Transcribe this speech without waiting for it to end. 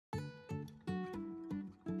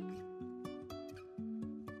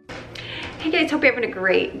Hey guys, hope you're having a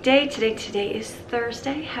great day. Today is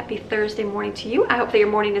Thursday. Happy Thursday morning to you. I hope that your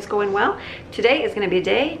morning is going well. Today is gonna be a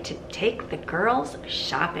day to take the girls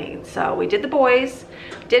shopping. So we did the boys,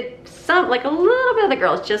 did some, like a little bit of the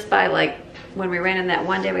girls just by like, when we ran in that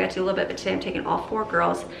one day, we got to do a little bit, but today I'm taking all 4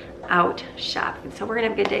 girls out shopping. So we're gonna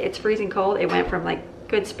have a good day. It's freezing cold. It went from like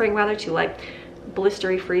good spring weather to like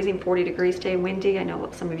blistery freezing, 40 degrees today, windy. I know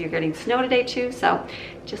some of you are getting snow today too. So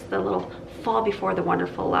just the little fall before the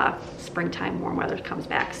wonderful springtime warm weather comes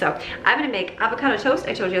back. So I'm gonna make avocado toast.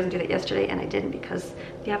 I told you I was gonna do that yesterday and I didn't because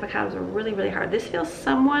the avocados are really, really hard. This feels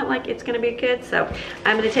somewhat like it's gonna be good. So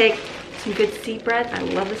I'm gonna take some good seed bread. I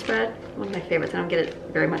love this bread. One of my favorites. I don't get it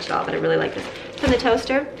very much at all, but I really like this. Put in the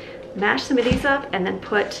toaster, mash some of these up, and then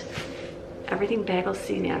put everything bagel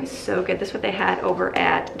seasoning on. It's so good. This is what they had over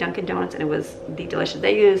at Dunkin' Donuts and it was the delicious.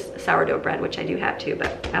 They use sourdough bread, which I do have too,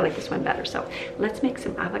 but I like this one better. So let's make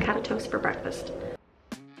some avocado toast for breakfast.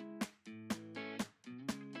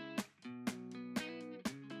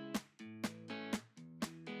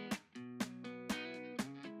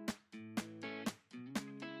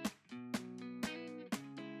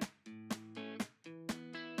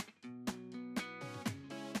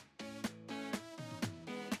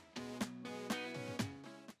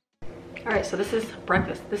 All right, so this is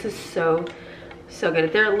breakfast. This is so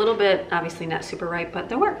good. They're a little bit, obviously not super ripe, but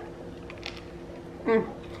they work.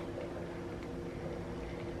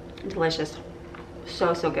 Delicious.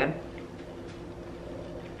 So good.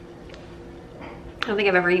 I don't think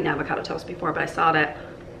I've ever eaten avocado toast before, but I saw it at,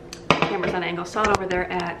 camera's on angle, saw it over there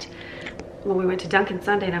at, when we went to Dunkin'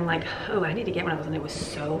 Sunday, and I'm like, oh, I need to get one of those, and it was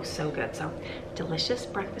so good. So delicious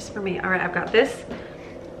breakfast for me. All right, I've got this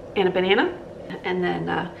and a banana, and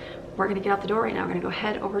then we're gonna get out the door right now. We're gonna go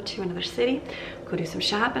head over to another city, go do some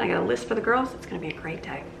shopping. I got a list for the girls. It's gonna be a great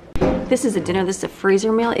day. This is a dinner. This is a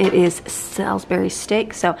freezer meal. It is Salisbury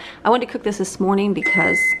steak. So I wanted to cook this morning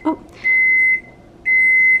because,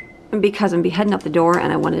 I'm gonna be heading up the door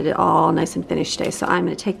and I wanted it all nice and finished today. So I'm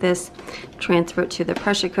gonna take this, transfer it to the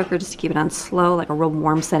pressure cooker just to keep it on slow, like a real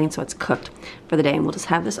warm setting so it's cooked for the day. And we'll just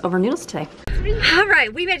have this over noodles today. All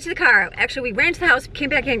right, we made it to the car. Actually, we ran to the house, came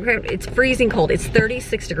back in, it's freezing cold. It's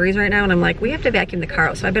 36 degrees right now and I'm like, we have to vacuum the car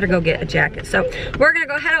out, so I better go get a jacket. So we're gonna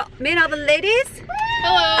go head out, me and all the ladies.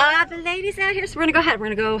 Hello. The ladies out here, so we're gonna go ahead. We're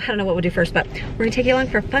gonna go, I don't know what we'll do first, but we're gonna take you along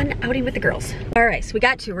for a fun outing with the girls. All right, so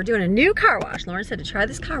we're doing a new car wash. Lauren said to try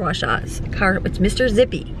this car wash out. It's Mr.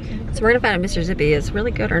 Zippy. So we're gonna find out if Mr. Zippy is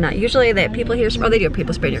really good or not. Usually they have people here, they do have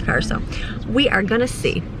people spray in your car, so we are gonna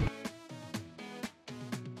see.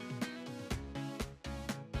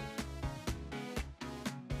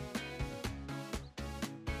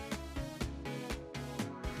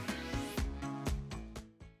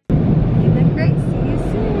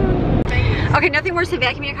 Okay, nothing worse than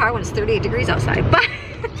vacuuming your car when it's 38 degrees outside, but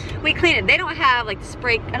we clean it. They don't have like the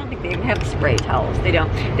spray, I don't think they even have the spray towels. They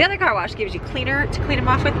don't. The other car wash gives you cleaner to clean them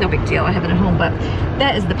off with. No big deal, I have it at home, but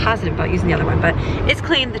that is the positive about using the other one. But it's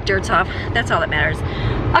clean, the dirt's off. That's all that matters.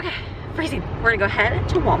 Okay, freezing. We're gonna go head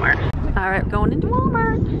to Walmart. All right, going into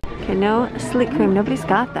Walmart. Okay, no sleek cream, nobody's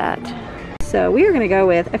got that. So we are gonna go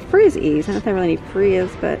with a Frizz Ease. I don't know if I really need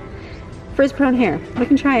Frizz, but Frizz prone hair. We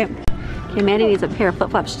can try it. Okay, Maddie needs a pair of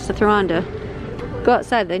flip-flops just to throw on to go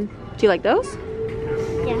outside then. Do you like those?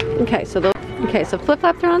 Yeah. Okay, so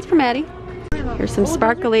flip-flop throw-ons for Maddie. Here's some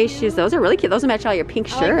sparkly shoes. Those are really cute. Those will match all your pink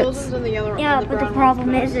shirts. Yeah, but the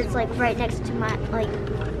problem is it's like right next to my, like,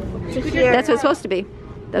 to here. That's what it's supposed to be.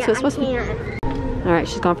 That's what it's supposed to be. All right,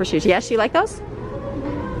 she's going for shoes. Yes, you like those?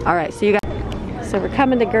 All right, so you got, so we're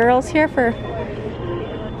coming to girls here for,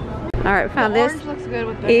 all right, we found this. Looks good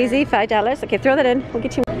with easy, $5. Okay, throw that in. We'll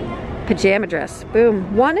get you pajama dress.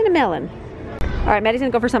 Boom, 1 in a million. All right, Maddie's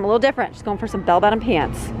gonna go for something a little different. She's going for some bell-bottom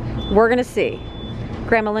pants. We're gonna see.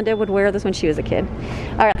 Grandma Linda would wear this when she was a kid.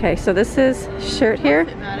 All right, okay, so this is shirt here,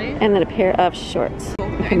 and then a pair of shorts.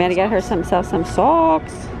 Okay, Maddie got herself some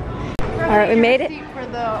socks. All right, we made it.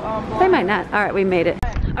 They might not. All right, we made it.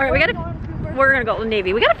 All right, we're gonna go to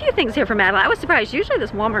Navy. We got a few things here for Madeline. I was surprised. Usually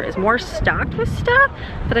this Walmart is more stocked with stuff,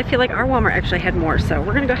 but I feel like our Walmart actually had more, so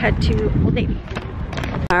we're gonna go head to Old Navy.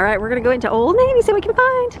 All right, we're gonna go into Old Navy, see what we can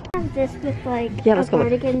find. This with like, yeah, let's go look.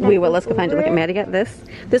 Let's go find it. Look at Maddie got this.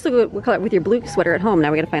 This will go color with your blue sweater at home.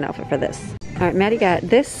 Now we gotta find an outfit for this. All right, Maddie got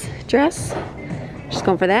this dress. She's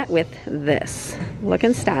going for that with this.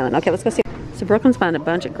 Looking styling. Okay, let's go see. So Brooklyn's found a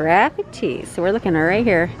bunch of graphic tees. So we're looking right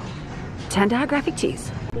here. $10 graphic tees.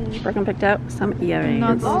 Brooklyn picked out some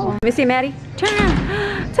earrings. Let me see, Maddie. Turn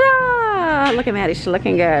around. Ta-da! Look at Maddie. She's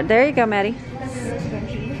looking good. There you go, Maddie.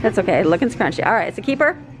 That's okay. Looking scrunchy. All right, it's a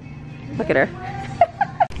keeper. Look at her.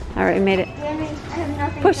 All right, we made it.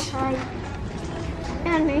 Push.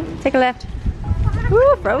 And me. Take a left.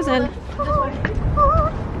 Woo, frozen.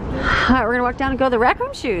 Alright, we're gonna walk down and go to the Rec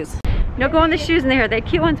Room shoes. No go on the shoes in there. They're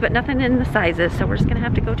cute ones, but nothing in the sizes. So we're just gonna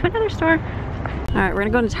have to go to another store. Alright, we're gonna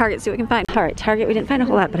go into Target, see what we can find. Alright, Target, we didn't find a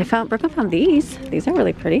whole lot, but Brooklyn found these. These are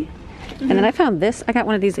really pretty. And then I found this. I got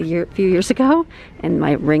one of these a few years ago, and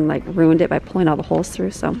my ring like ruined it by pulling all the holes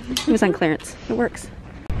through. So it was on clearance. It works.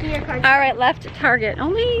 All right, left at Target.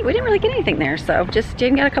 We didn't really get anything there, so just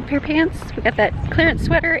Jaden got a couple pair of pants. We got that clearance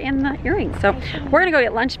sweater and the earrings. So we're gonna go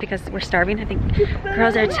get lunch because we're starving. I think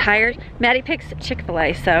girls are tired. Maddie picks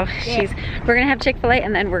Chick-fil-A, so we're gonna have Chick-fil-A,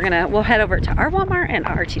 and then we'll head over to our Walmart and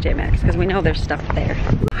our TJ Maxx because we know there's stuff there.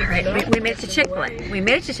 All right, we made it to Chick-fil-A. We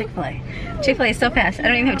made it to Chick-fil-A. Chick-fil-A is so fast. I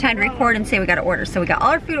don't even have time to record and say we got to order. So we got all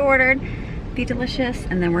our food ordered. Be delicious,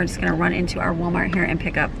 and then we're just gonna run into our Walmart here and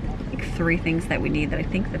pick up 3 things that we need that I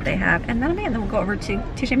think that they have, and that'll be it. And then we'll go over to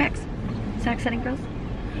TJ Maxx. Is that exciting, girls?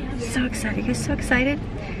 So excited. You guys so excited?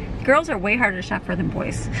 Girls are way harder to shop for than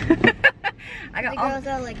boys. I got girls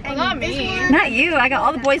are like, not me. Not you. I got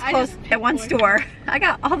all the boys' clothes at one store. I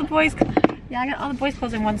got all the boys'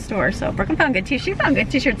 clothes in one store. So Brooklyn found good t-shirts. She found good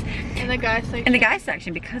t-shirts In the guys section. in the guys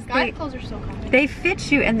section because Guys' clothes are so comfy. they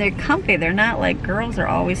fit you and they're comfy. They're not like girls are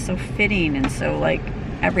always so fitting and so like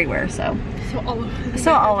everywhere. So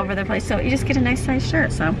all over the place. So you just get a nice size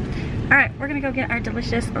shirt. So all right, we're gonna go get our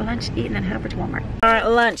delicious lunch to eat and then head over to Walmart. All right,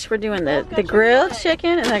 lunch. We're doing the grilled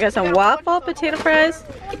chicken, and I got some waffle potato fries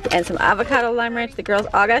and some avocado lime ranch. The girls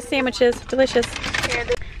all got sandwiches. Delicious.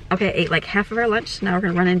 Okay, I ate like half of our lunch. Now we're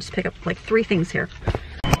gonna run in and just pick up like 3 things here.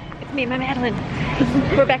 It's me and my Madeline.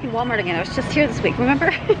 We're back in Walmart again. I was just here this week,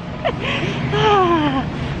 remember?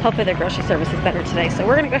 Hopefully their grocery service is better today. So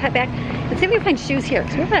we're gonna go head back and see if we can find shoes here,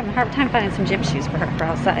 because we're having a hard time finding some gym shoes for her for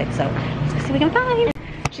outside. So let's go see what we can find.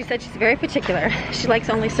 She said she's very particular. She likes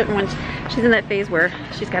only certain ones. She's in that phase where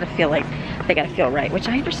she's got to feel like they got to feel right, which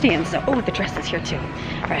I understand. So, oh, the dress is here too.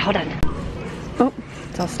 All right, hold on. Oh,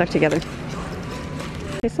 it's all stuck together.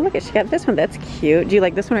 Okay, so look at, she got this one. That's cute. Do you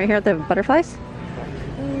like this one right here with the butterflies?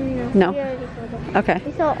 No. Okay.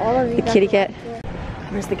 We saw all of these. The kitty cat.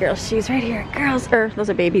 Where's the girls' shoes? Right here. Girls, those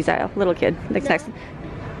are babies aisle. Little kid. Next.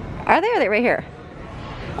 Are they? Are they right here?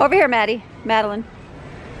 Over here, Maddie. Madeline.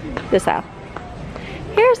 This aisle.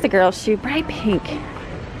 Here's the girl's shoe, bright pink.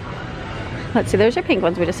 Let's see, there's your pink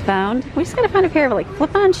ones we just found. We just gotta find a pair of like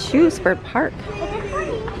flip-on shoes for a park.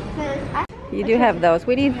 You do have those.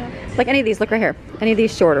 We need, like any of these, look right here. Any of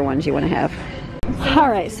these shorter ones you wanna have. All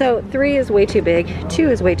right, so 3 is way too big, 2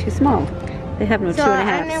 is way too small. They have no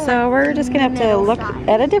 2.5, so we're just gonna have to look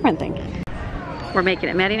at a different thing. We're making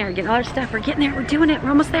it. Maddie and I are getting all our stuff. We're getting there, we're doing it, we're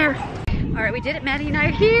almost there. All right, we did it. Maddie and I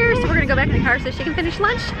are here, so we're gonna go back in the car so she can finish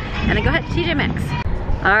lunch and then go ahead to TJ Maxx.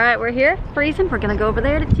 All right, we're here, freezing. We're gonna go over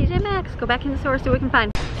there to TJ Maxx, go back in the store, see what we can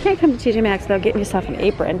find. You can't come to TJ Maxx without getting yourself an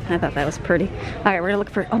apron. I thought that was pretty. All right, we're gonna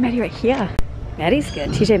look for, oh, Maddie right here. Maddie's good,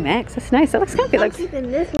 TJ Maxx, that's nice. That looks comfy.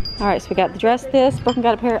 All right, so we got the dress, this. Brooklyn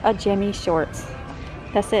got a pair of Jemmy shorts.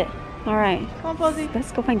 That's it. All right, Come on, Posey.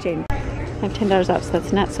 let's go find Jaden. I have $10 off, so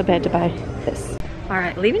that's not so bad to buy this. All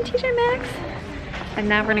right, leaving TJ Maxx. And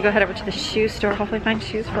now we're gonna go head over to the shoe store, hopefully find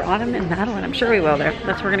shoes for Autumn and Madeline. I'm sure we will there.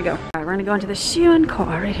 That's where we're gonna go. All right, we're gonna go into the shoe and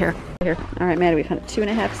car right here. All right, Maddie, we found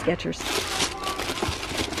 2.5 Skechers.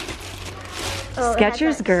 Oh,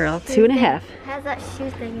 Skechers girl, 2.5. Has that shoe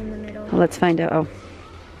thing in the middle. Well, let's find out. Oh,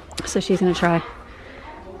 so she's gonna try.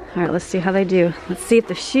 All right, let's see how they do. Let's see if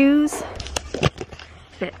the shoes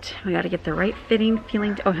fit. We gotta get the right fitting,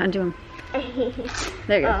 feeling. Oh, undo them.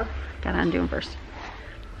 There you go. Gotta undo them first.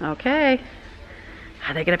 Okay.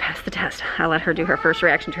 Are they gonna pass the test? I'll let her do her first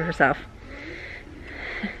reaction to herself.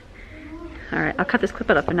 All right, I'll cut this clip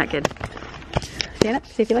up. They're not good. Stand up,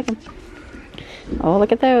 see if you like them. Oh,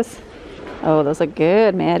 look at those. Oh, those look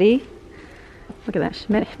good, Maddie. Look at that.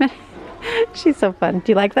 Maddie. She's so fun.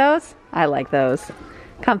 Do you like those? I like those.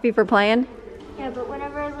 Comfy for playing? Yeah, but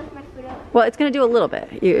whenever I lift my foot up. Well, it's gonna do a little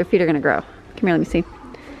bit. Your feet are gonna grow. Come here, let me see.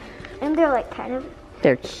 And they're like kind of.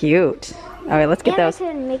 They're cute. All right, let's get those.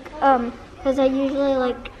 I can make, because I usually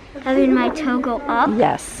like having my toe go up.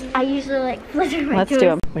 Yes. I usually like flitter my Let's toes. do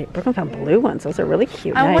them. Wait, Brooklyn found blue ones. Those are really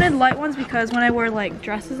cute. I Nice. wanted light ones because when I wear like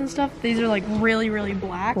dresses and stuff, these are like really, really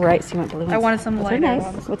black. Right, so you want blue ones. I wanted some Those lighter are nice.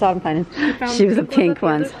 ones. What's Autumn finding? Found She was the pink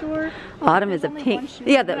ones ones. at the other store. Autumn is a Only pink. one shoe.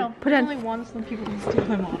 Yeah, No, put it only on. one, so then people can steal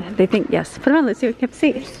them all. They think, yes. Put them on. Let's see what we can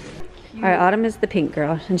see. All right, Autumn is the pink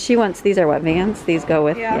girl. And she wants, these are what, Vans? These go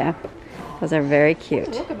with, yeah. Those are very cute.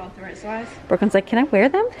 Look about the right size. Brooklyn's like, can I wear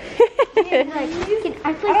them?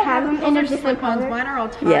 I could have them in a different color. Mine are all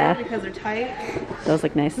tight because they're tight. Those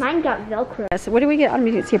look nice. Mine got Velcro. So what do we get? Autumn,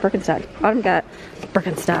 you didn't see a Birkenstock. Autumn got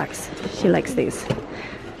Birkenstocks. She likes these.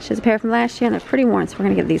 She has a pair from last year and they're pretty worn, so we're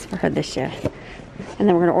gonna get these for her this year. And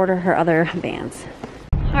then we're gonna order her other Vans.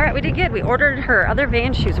 All right, we did good. We ordered her other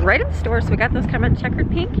Vans shoes right at the store, so we got those kind of checkered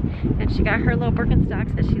pink, and she got her little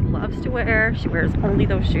Birkenstocks that she loves to wear. She wears only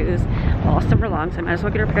those shoes all summer long, so I might as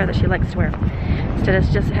well get her a pair that she likes to wear instead of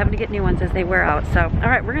just having to get new ones as they wear out. So, all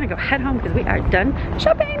right, we're gonna go head home because we are done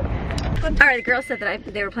shopping. All right, the girls said that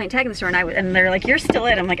they were playing tag in the store, and they're like, "You're still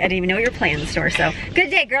in." I'm like, "I didn't even know you were playing in the store." So,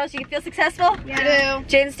 good day, girls. You feel successful? Yeah. I do.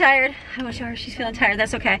 Jane's tired. I'm not sure she's feeling tired.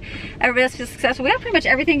 That's okay. Everybody else feels successful. We got pretty much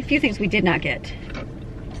everything. A few things we did not get,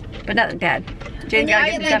 but nothing bad. Jane got I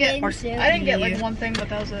didn't get like one thing, but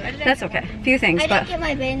that was it. That's okay. A few things, I but didn't get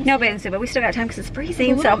my bathing no suit. bathing suit. But we still got time because it's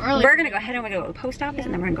freezing. So we're gonna go ahead and we're gonna go to the post office,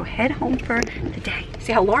 and then we're gonna go head home for the day.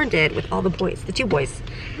 See how Lauren did with all the boys, the two boys.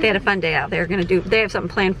 They had a fun day out. They have something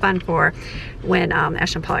planned fun for when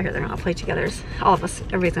Ash and Paul are here. They're gonna all play together. All of us,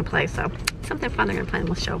 everybody's gonna play. So something fun they're gonna plan.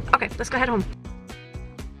 We'll show. Okay, let's go head home.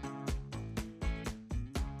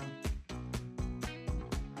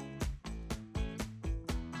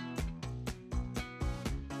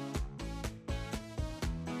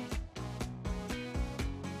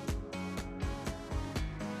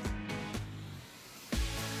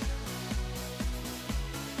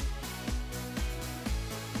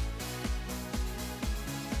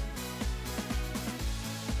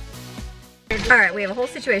 All right, we have a whole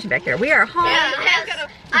situation back here. We are home.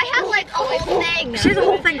 I have like a whole thing. She has a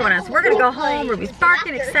whole thing going on. So we're gonna go home. We're gonna be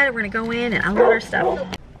barking, excited. We're gonna go in and unload our stuff.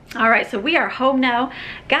 All right, so we are home now.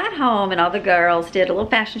 Got home and all the girls did a little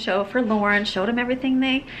fashion show for Lauren. Showed them everything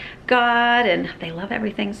they got, and they love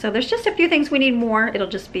everything. So there's just a few things we need more. It'll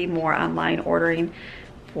just be more online ordering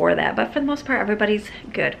for that, but for the most part everybody's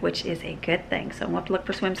good, which is a good thing. So we'll have to look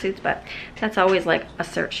for swimsuits, but that's always like a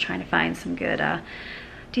search, trying to find some good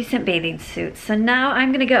decent bathing suits. So now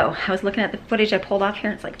I'm gonna go. I was looking at the footage I pulled off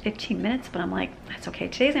here. It's like 15 minutes, but I'm like, that's okay.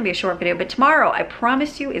 Today's gonna be a short video, but tomorrow, I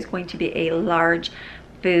promise you, is going to be a large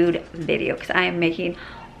food video because I am making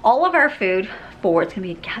all of our food for, it's gonna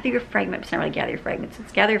be gather your fragments. It's not really gather your fragments.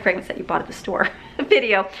 It's gather your fragments that you bought at the store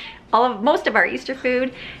video. Most of our Easter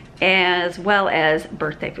food, as well as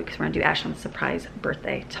birthday food, because we're gonna do Ashlyn's surprise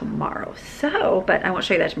birthday tomorrow. So, but I won't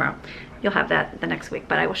show you that tomorrow. You'll have that the next week,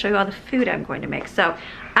 but I will show you all the food I'm going to make. So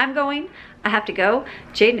I'm going, I have to go.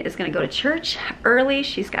 Jaden is gonna go to church early.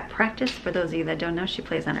 She's got practice. For those of you that don't know, she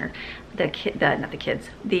plays on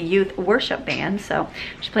the youth worship band. So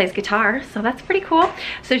she plays guitar, so that's pretty cool.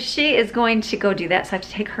 So she is going to go do that. So I have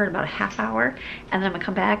to take her in about a half hour, and then I'm gonna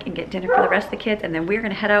come back and get dinner for the rest of the kids, and then we're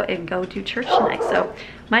gonna head out and go do church tonight. So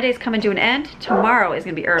my day's coming to an end. Tomorrow is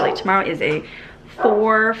gonna be early. Tomorrow is a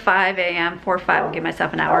 4-5 a.m. 4-5, I'll give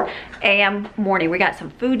myself an hour a.m. morning. We got some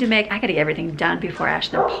food to make. I gotta get everything done before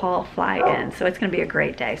Ashton and Paul fly in. So it's gonna be a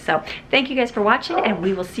great day. So thank you guys for watching, and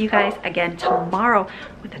we will see you guys again tomorrow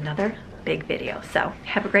with another big video. So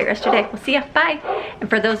have a great rest of your day. We'll see ya. Bye. And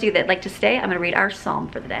for those of you that like to stay, I'm gonna read our psalm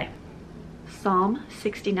for the day. Psalm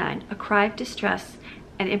 69, a cry of distress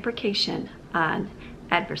and imprecation on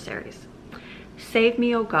adversaries. Save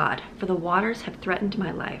me, O God, for the waters have threatened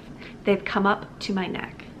my life. They've come up to my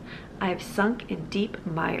neck. I have sunk in deep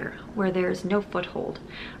mire where there is no foothold.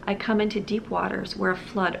 I come into deep waters where a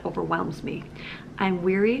flood overwhelms me. I am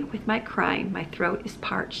weary with my crying. My throat is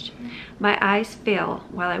parched. My eyes fail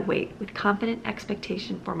while I wait with confident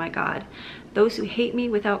expectation for my God. Those who hate me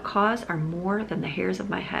without cause are more than the hairs of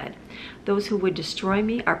my head. Those who would destroy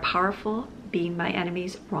me are powerful, being my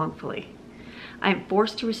enemies wrongfully. I am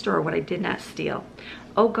forced to restore what I did not steal.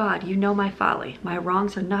 O God, you know my folly. My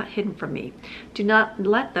wrongs are not hidden from me. Do not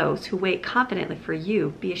let those who wait confidently for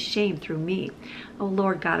you be ashamed through me. O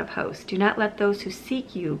Lord God of hosts, do not let those who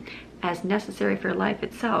seek you as necessary for life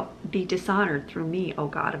itself be dishonored through me, O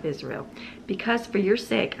God of Israel. Because for your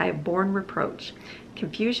sake I have borne reproach.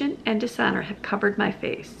 Confusion and dishonor have covered my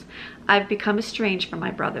face. I have become estranged from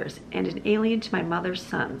my brothers and an alien to my mother's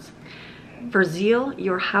sons. For zeal,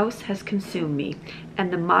 your house has consumed me,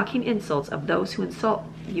 and the mocking insults of those who insult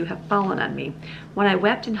you have fallen on me. When I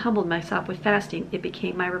wept and humbled myself with fasting, it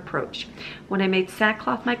became my reproach. When I made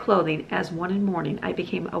sackcloth my clothing, as one in mourning, I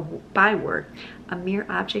became a byword, a mere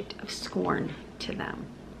object of scorn to them.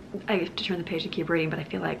 I have to turn the page to keep reading, but I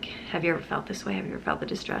feel like, have you ever felt this way? Have you ever felt the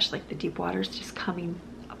distress, like the deep waters just coming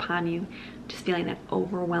upon you, just feeling that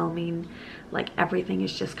overwhelming, like everything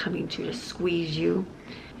is just coming to just squeeze you?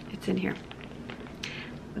 It's in here.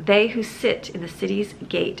 They who sit in the city's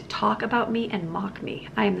gate talk about me and mock me.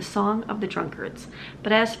 I am the song of the drunkards.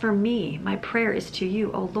 But as for me, my prayer is to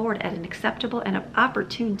you, O Lord, at an acceptable and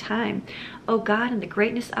opportune time. O God, in the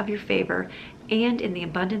greatness of your favor and in the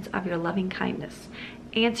abundance of your loving kindness.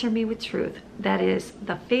 Answer me with truth, that is,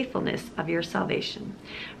 the faithfulness of your salvation.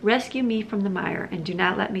 Rescue me from the mire, and do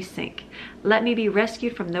not let me sink. Let me be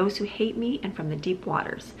rescued from those who hate me and from the deep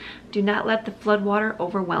waters. Do not let the flood water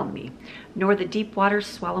overwhelm me, nor the deep waters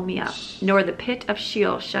swallow me up, nor the pit of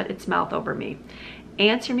Sheol shut its mouth over me.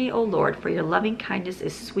 Answer me, O Lord, for your loving kindness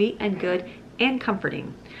is sweet and good and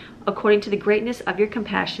comforting. According to the greatness of your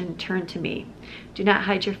compassion, turn to me. Do not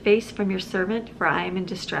hide your face from your servant, for I am in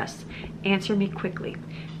distress. Answer me quickly.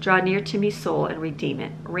 Draw near to me, soul, and redeem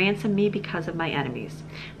it. Ransom me because of my enemies,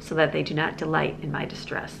 so that they do not delight in my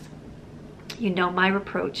distress. You know my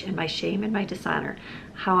reproach and my shame and my dishonor,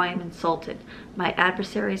 how I am insulted. My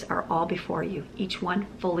adversaries are all before you, each one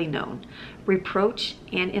fully known. Reproach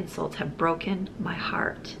and insults have broken my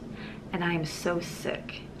heart, and I am so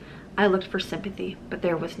sick. I looked for sympathy, but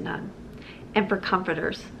there was none, and for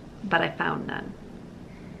comforters, but I found none.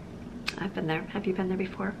 I've been there. Have you been there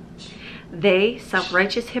before? They,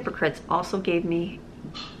 self-righteous hypocrites, also gave me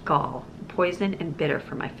gall, poison and bitter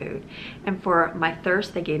for my food, and for my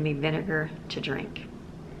thirst they gave me vinegar to drink.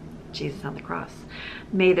 Jesus on the cross.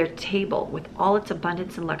 May their table with all its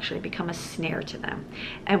abundance and luxury become a snare to them,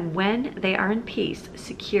 and when they are in peace,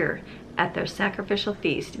 secure at their sacrificial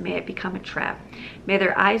feast, may it become a trap. May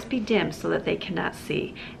their eyes be dim so that they cannot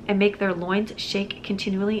see, and make their loins shake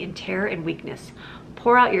continually in terror and weakness.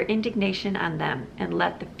 Pour out your indignation on them, and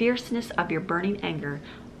let the fierceness of your burning anger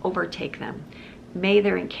overtake them. May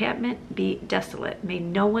their encampment be desolate. May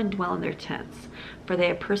no one dwell in their tents, for they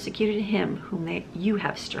have persecuted him whom you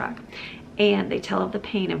have struck, and they tell of the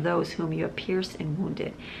pain of those whom you have pierced and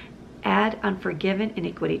wounded. Add unforgiven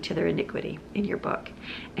iniquity to their iniquity in your book,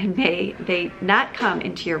 and may they not come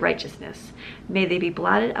into your righteousness. May they be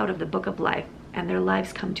blotted out of the book of life, and their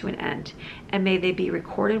lives come to an end. And may they be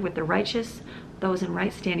recorded with the righteous, those in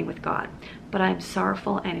right standing with God. But I am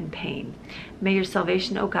sorrowful and in pain. May your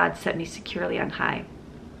salvation, O God, set me securely on high.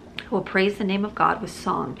 I will praise the name of God with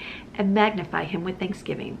song, and magnify him with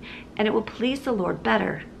thanksgiving. And it will please the Lord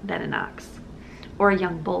better than an ox, or a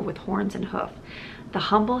young bull with horns and hoof. The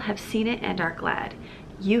humble have seen it and are glad.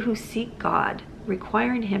 You who seek God,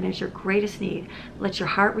 requiring him as your greatest need, let your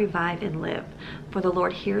heart revive and live. For the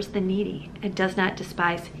Lord hears the needy and does not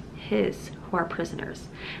despise his who are prisoners.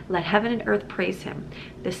 Let heaven and earth praise him,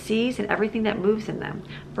 the seas and everything that moves in them.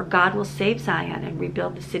 For God will save Zion and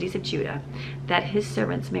rebuild the cities of Judah, that his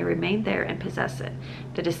servants may remain there and possess it.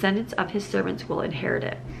 The descendants of his servants will inherit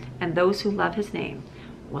it, and those who love his name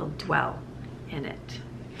will dwell in it.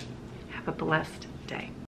 Have a blessed day.